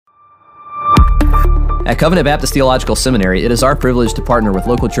At Covenant Baptist Theological Seminary, it is our privilege to partner with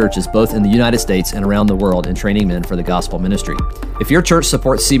local churches both in the United States and around the world in training men for the gospel ministry. If your church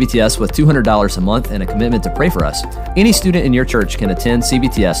supports CBTS with $200 a month and a commitment to pray for us, any student in your church can attend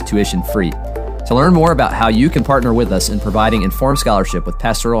CBTS tuition free. To learn more about how you can partner with us in providing informed scholarship with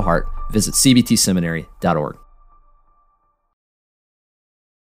pastoral heart, visit cbtseminary.org.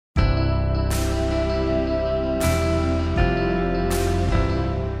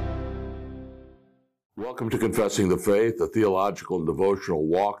 Welcome to Confessing the Faith, a theological and devotional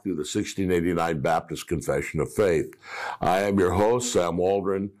walk through the 1689 Baptist Confession of Faith. I am your host, Sam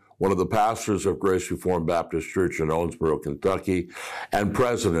Waldron, one of the pastors of Grace Reformed Baptist Church in Owensboro, Kentucky, and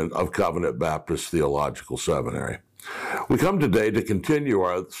president of Covenant Baptist Theological Seminary. We come today to continue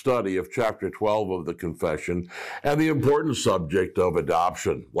our study of chapter 12 of the Confession and the important subject of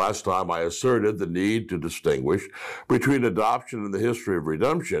adoption. Last time I asserted the need to distinguish between adoption in the history of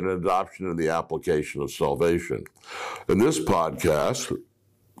redemption and adoption in the application of salvation. In this podcast,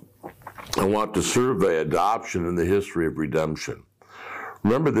 I want to survey adoption in the history of redemption.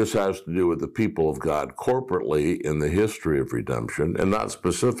 Remember, this has to do with the people of God corporately in the history of redemption, and not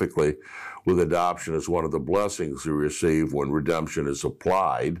specifically with adoption as one of the blessings we receive when redemption is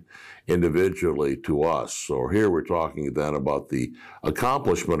applied individually to us. So here we're talking then about the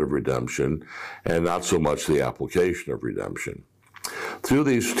accomplishment of redemption and not so much the application of redemption. Through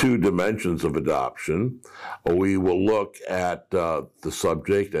these two dimensions of adoption, we will look at the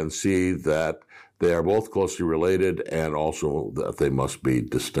subject and see that they are both closely related and also that they must be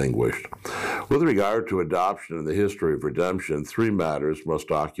distinguished. With regard to adoption in the history of redemption, three matters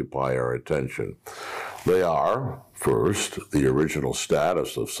must occupy our attention. They are, first, the original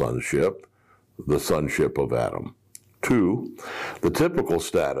status of sonship, the sonship of Adam. Two, the typical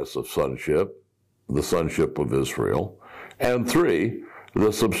status of sonship, the sonship of Israel. And three,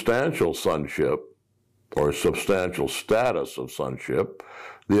 the substantial sonship or substantial status of sonship,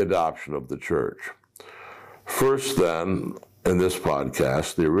 the adoption of the church. First, then, in this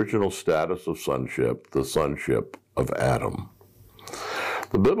podcast, the original status of sonship, the sonship of Adam.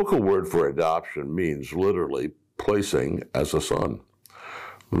 The biblical word for adoption means literally placing as a son.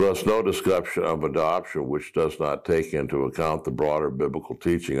 Thus, no discussion of adoption which does not take into account the broader biblical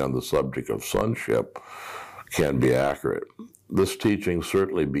teaching on the subject of sonship can be accurate. This teaching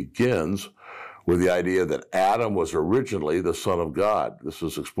certainly begins with the idea that Adam was originally the Son of God. This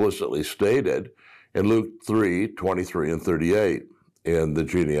is explicitly stated in Luke 3:23 and 38. In the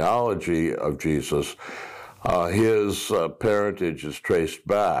genealogy of Jesus, his parentage is traced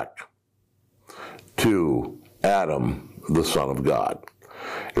back to Adam, the Son of God.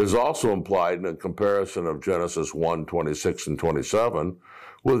 It is also implied in a comparison of Genesis 1:26 and 27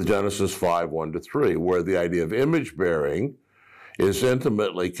 with Genesis 5:1-3, where the idea of image-bearing is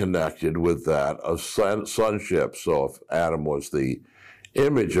intimately connected with that of sonship. So if Adam was the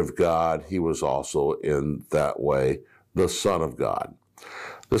image of God, he was also in that way the Son of God.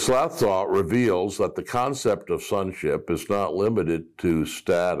 This last thought reveals that the concept of sonship is not limited to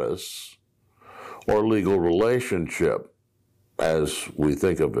status or legal relationship as we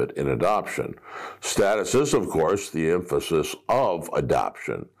think of it in adoption. Status is, of course, the emphasis of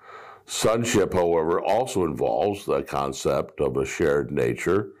adoption. Sonship, however, also involves the concept of a shared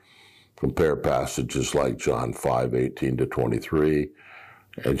nature. Compare passages like John 5:18-23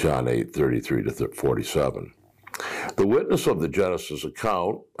 and John 8:33-47. The witness of the Genesis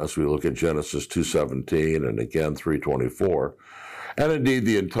account, as we look at Genesis 2:17 and again 3:24, and indeed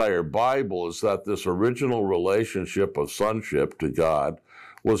the entire Bible, is that this original relationship of sonship to God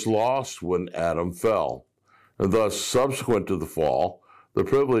was lost when Adam fell. And thus, subsequent to the fall, the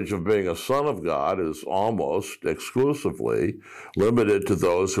privilege of being a son of God is almost exclusively limited to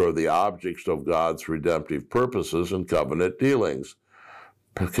those who are the objects of God's redemptive purposes and covenant dealings.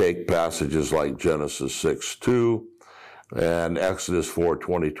 Take passages like Genesis 6:2 and Exodus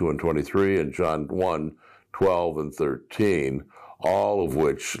 4:22 and 23 and John 1:12 and 13, all of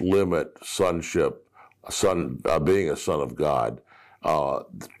which limit sonship, being a son of God,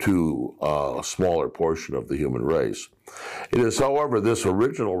 to a smaller portion of the human race. It is, however, this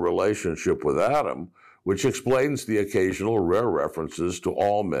original relationship with Adam which explains the occasional rare references to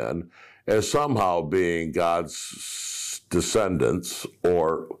all men as somehow being God's descendants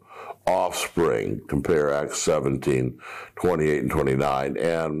or offspring. Compare Acts 17:28 and 29,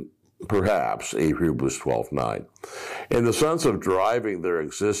 and perhaps Hebrews 12:9. In the sense of deriving their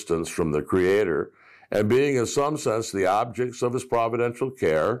existence from the Creator and being in some sense the objects of his providential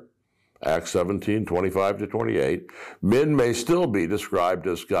care, Acts 17:25-28, men may still be described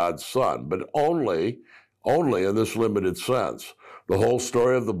as God's son, but only in this limited sense. The whole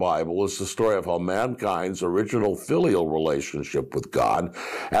story of the Bible is the story of how mankind's original filial relationship with God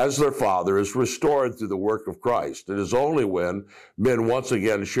as their Father is restored through the work of Christ. It is only when men once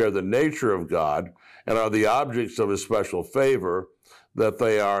again share the nature of God and are the objects of His special favor that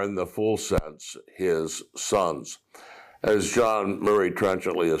they are, in the full sense, His sons. As John Murray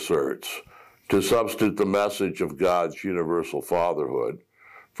trenchantly asserts, to substitute the message of God's universal fatherhood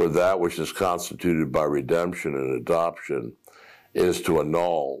for that which is constituted by redemption and adoption is to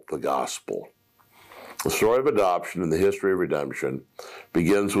annul the gospel. The story of adoption and the history of redemption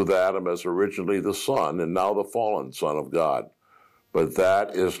begins with Adam as originally the son and now the fallen Son of God. But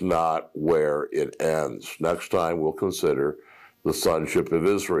that is not where it ends. Next time we'll consider the sonship of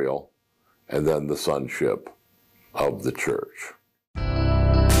Israel and then the sonship of the church.